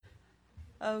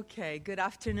Okay, good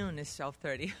afternoon. It's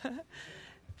 12:30.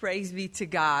 Praise be to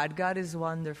God. God is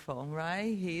wonderful,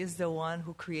 right? He is the one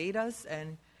who created us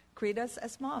and created us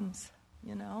as moms,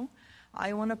 you know.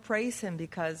 I want to praise Him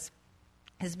because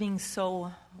He's been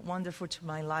so wonderful to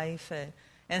my life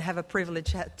and have a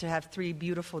privilege to have three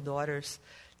beautiful daughters,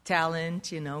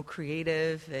 talent, you know,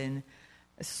 creative, and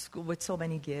with so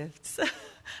many gifts.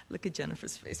 Look at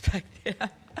Jennifer's face back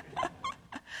there.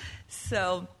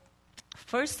 So,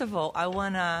 first of all, I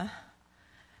want to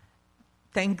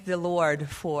thank the Lord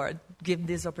for giving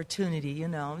this opportunity, you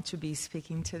know, to be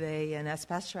speaking today. And as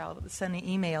Pastor Al sent an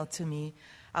email to me,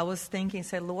 I was thinking,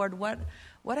 say, Lord, what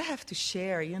I have to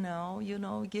share, you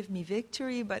know, give me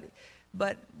victory,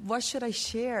 but what should I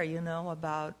share, you know,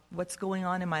 about what's going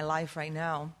on in my life right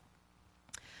now?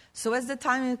 So as the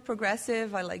time is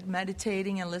progressive, I like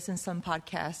meditating and listen to some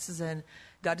podcasts, and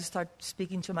God started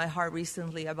speaking to my heart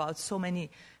recently about so many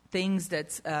things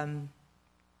that's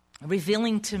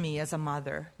revealing to me as a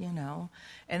mother, you know.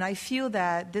 And I feel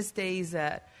that these days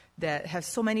that have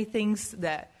so many things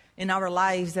that in our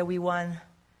lives that we want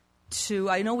to,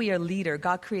 I know we are a leader.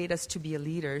 God created us to be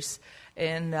leaders.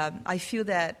 And I feel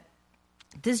that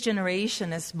this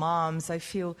generation as moms, I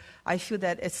feel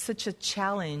that it's such a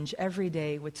challenge every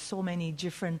day with so many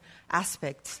different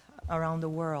aspects around the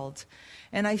world.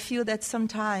 And I feel that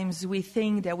sometimes we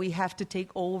think that we have to take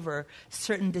over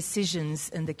certain decisions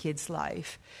in the kid's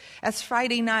life. As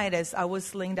Friday night, as I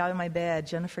was laying down in my bed,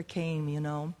 Jennifer came, you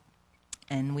know,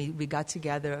 and we got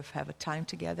together, have a time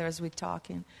together as we're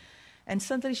talking. And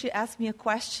suddenly she asked me a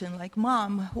question like,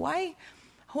 Mom, why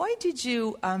did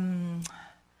you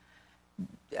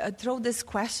throw this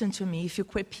question to me? If you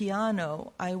quit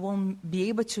piano, I won't be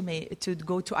able to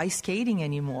go to ice skating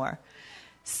anymore.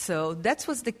 So that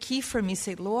was the key for me.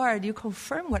 Say, Lord, you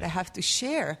confirm what I have to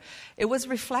share. It was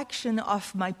reflection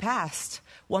of my past,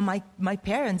 what my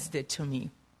parents did to me.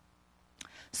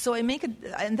 So and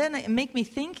then it make me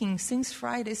thinking since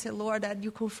Friday. Say, Lord, that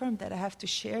you confirm that I have to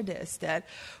share this. That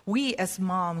we as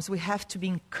moms, we have to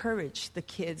encourage the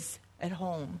kids at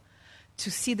home to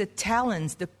see the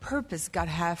talents, the purpose God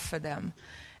has for them.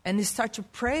 And start to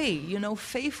pray, you know,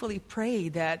 faithfully pray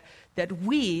that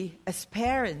we as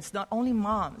parents, not only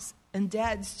moms and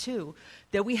dads too,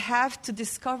 that we have to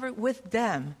discover with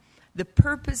them the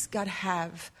purpose God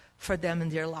have for them in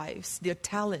their lives, their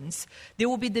talents. They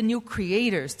will be the new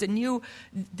creators, the new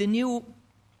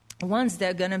ones that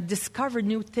are going to discover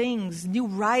new things, new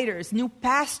writers, new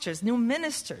pastors, new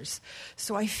ministers.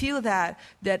 So I feel that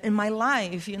in my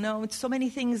life, you know, it's so many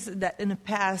things that in the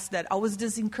past that I was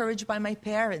disencouraged by my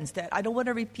parents, that I don't want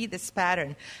to repeat this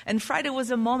pattern. And Friday was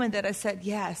a moment that I said,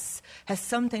 yes, has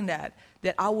something that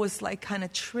I was like kind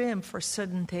of trimmed for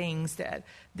certain things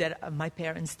that my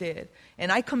parents did.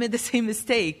 And I commit the same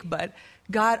mistake, but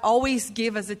God always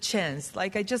gave us a chance.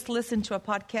 Like I just listened to a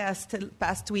podcast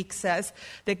past week says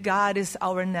that God is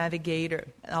our navigator,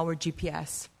 our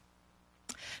GPS.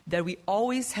 That we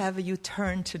always have a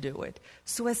U-turn to do it.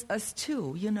 So as us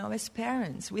too, you know, as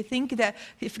parents, we think that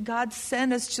if God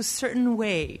sent us to a certain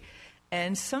way,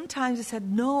 and sometimes He said,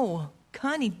 no,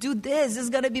 Connie, do this. It's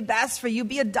going to be best for you.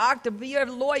 Be a doctor, be a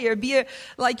lawyer, be an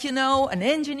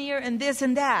engineer and this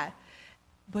and that.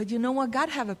 But you know what? God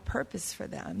have a purpose for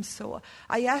them. So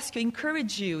I ask you,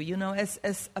 encourage you, you know,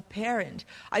 as a parent.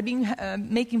 I've been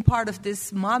making part of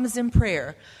this Moms in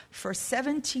Prayer for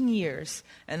 17 years,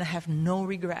 and I have no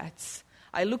regrets.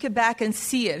 I look back and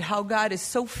see it, how God is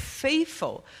so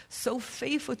faithful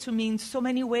to me in so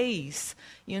many ways,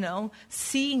 you know,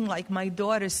 seeing like my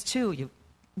daughters too,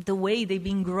 the way they've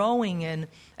been growing and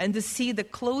to see the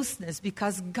closeness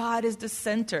because God is the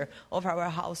center of our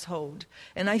household.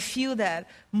 And I feel that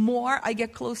more I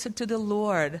get closer to the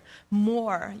Lord,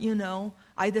 more, you know,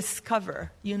 I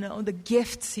discover, you know, the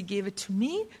gifts He gave it to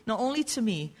me, not only to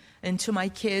me, and to my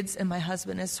kids and my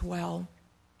husband as well.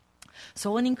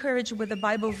 So I want to encourage you with the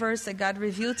Bible verse that God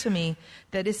revealed to me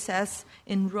that it says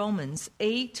in Romans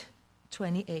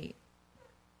 8:28.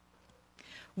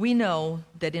 We know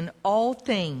that in all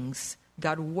things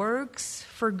God works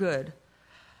for good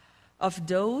of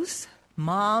those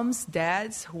moms,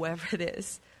 dads, whoever it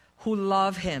is, who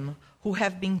love Him, who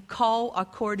have been called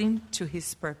according to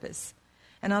His purpose.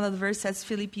 Another verse says,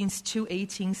 Philippians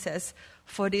 2:18 says,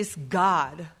 for it is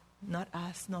God, not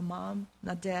us, no mom,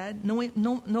 not dad,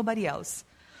 nobody else.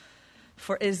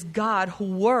 For it is God who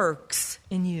works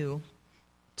in you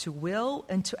to will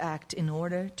and to act in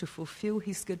order to fulfill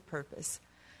His good purpose.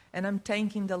 And I'm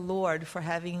thanking the Lord for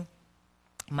having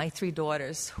my three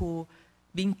daughters who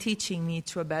been teaching me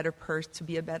to be a better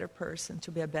person,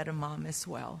 to be a better mom as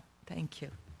well. Thank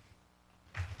you.